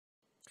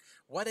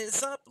What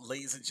is up,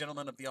 ladies and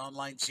gentlemen of the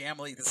online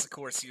Jamily? This, of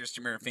course, here's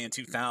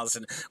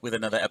JamiroFan2000 with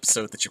another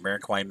episode of the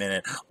Jamiroquai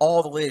Minute.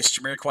 All the latest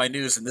Jamiroquai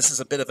news, and this is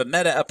a bit of a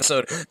meta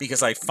episode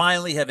because I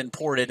finally have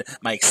imported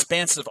my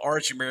expansive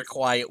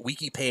Jamiroquai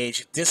wiki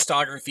page,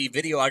 discography,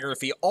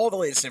 videography, all the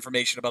latest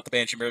information about the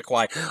band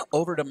Jamiroquai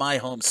over to my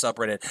home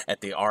subreddit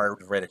at the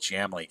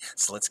TheRedditJamily.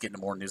 So let's get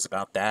into more news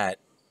about that.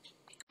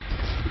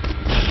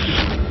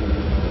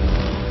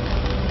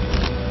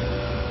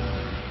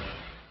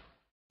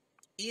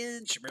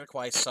 In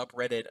Jamiroquai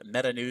subreddit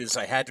meta news,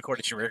 I had to record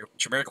a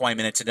Jamiroquai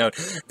Minute to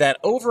note that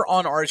over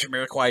on our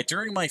Jamiroquai,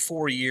 during my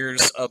 4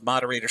 years of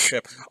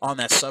moderatorship on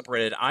that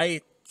subreddit,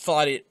 I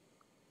thought it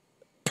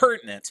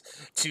pertinent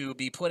to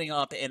be putting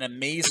up an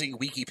amazing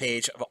wiki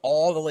page of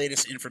all the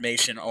latest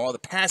information, all the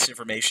past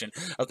information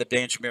of the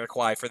band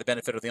Jamiroquai for the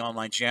benefit of the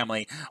online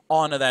Jamily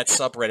onto that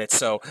subreddit.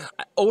 So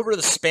over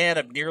the span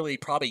of nearly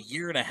probably a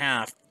year and a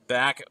half,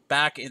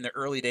 back in the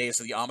early days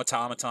of the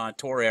Automaton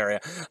tour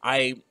area,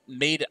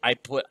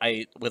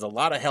 with a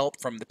lot of help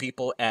from the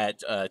people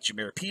at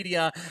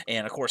Jamiropedia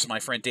and of course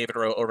my friend David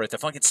Rowe over at the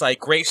Funkin' Site,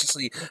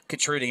 graciously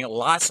contributing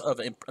lots of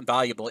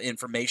valuable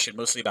information,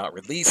 mostly about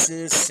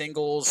releases,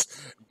 singles,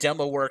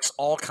 Demoworks,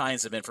 all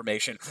kinds of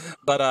information.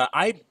 But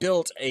I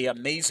built an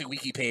amazing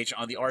wiki page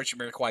on the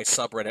Jamiroquai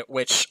subreddit,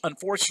 which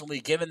unfortunately,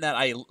 given that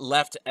I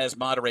left as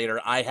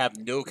moderator, I have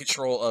no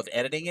control of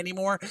editing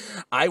anymore.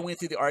 I went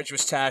through the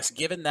arduous task,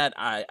 given that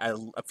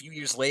a few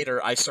years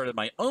later, I started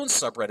my own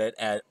subreddit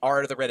at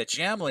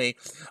TheRedditJamily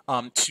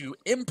to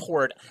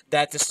import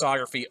that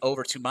discography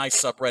over to my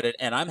subreddit.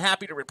 And I'm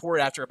happy to report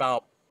after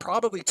about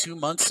probably 2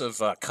 months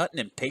of cutting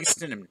and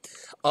pasting and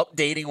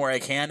updating where I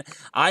can,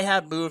 I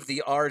have moved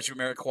the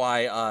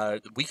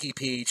Jamiroquai wiki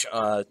page,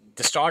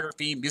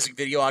 discography, music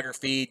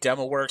videography,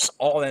 Demoworks,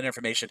 all that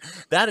information.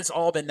 That has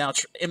all been now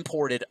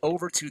imported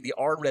over to the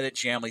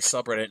TheRedditJamily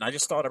subreddit, and I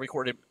just thought I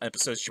recorded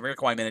episodes of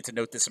Jamiroquai Minute to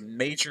note this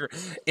major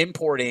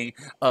importing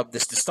of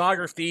this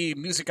discography,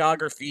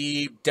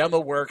 musicography,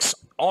 Demoworks,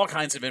 all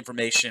kinds of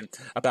information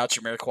about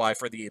Jamiroquai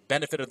for the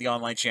benefit of the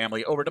online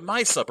Jamily over to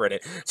my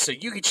subreddit. So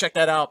you can check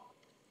that out.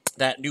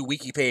 That new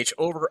wiki page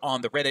over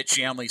on the Reddit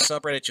Jamily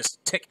subreddit.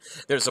 Just tick.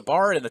 There's a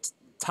bar in the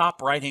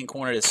top right-hand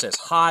corner that says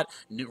Hot,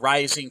 New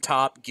Rising,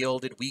 Top,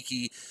 Gilded,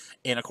 Wiki,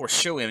 and of course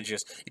Show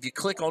Images. If you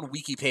click on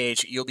Wiki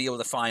page, you'll be able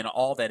to find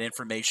all that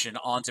information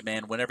on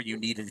demand whenever you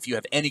need it. If you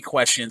have any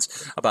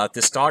questions about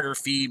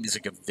discography,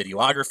 music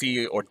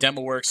videography, or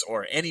Demoworks,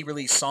 or any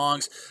release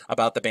songs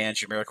about the band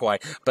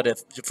Jamiroquai. But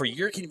if for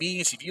your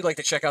convenience, if you'd like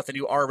to check out the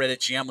new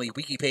TheRedditJamily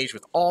wiki page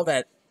with all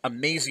that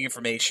amazing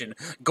information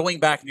going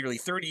back nearly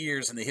 30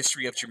 years in the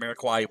history of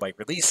Jamiroquai, by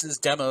releases,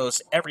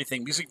 demos,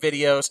 everything, music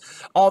videos,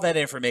 all that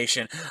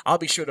information, I'll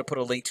be sure to put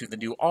a link to the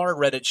new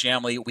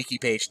TheRedditJamily wiki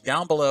page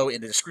down below in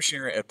the description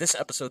area of this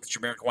episode of the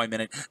Jamiroquai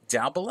Minute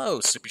down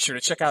below. So be sure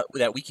to check out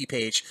that wiki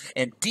page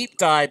and deep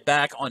dive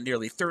back on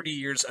nearly 30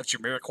 years of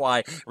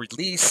Jamiroquai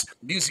release,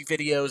 music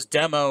videos,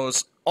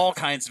 demos, all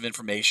kinds of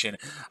information.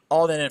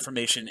 All that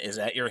information is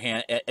at your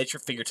at your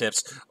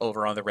fingertips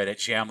over on the Reddit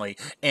Jamily.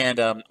 And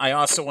I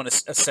also want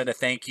to send a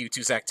thank you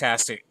to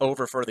Zachtastic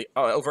over at the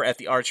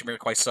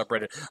Jamiroquai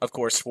subreddit, of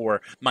course,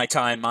 for my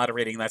time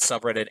moderating that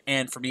subreddit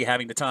and for me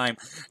having the time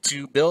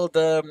to build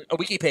a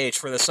wiki page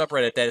for the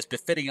subreddit that is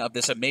befitting of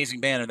this amazing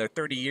band and their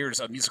 30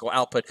 years of musical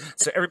output,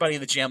 so everybody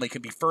in the Jamily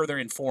can be further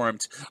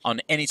informed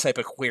on any type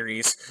of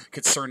queries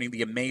concerning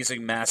the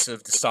amazing,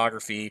 massive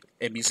discography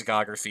and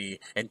musicography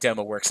and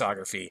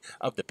Demoworksography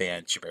of the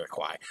band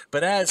Jamiroquai.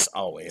 But as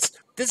always,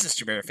 this is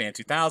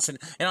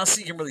JamiroFan2000, and I'll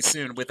see you really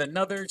soon with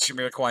another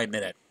Jamiroquai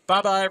Minute.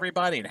 Bye-bye,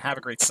 everybody, and have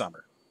a great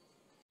summer.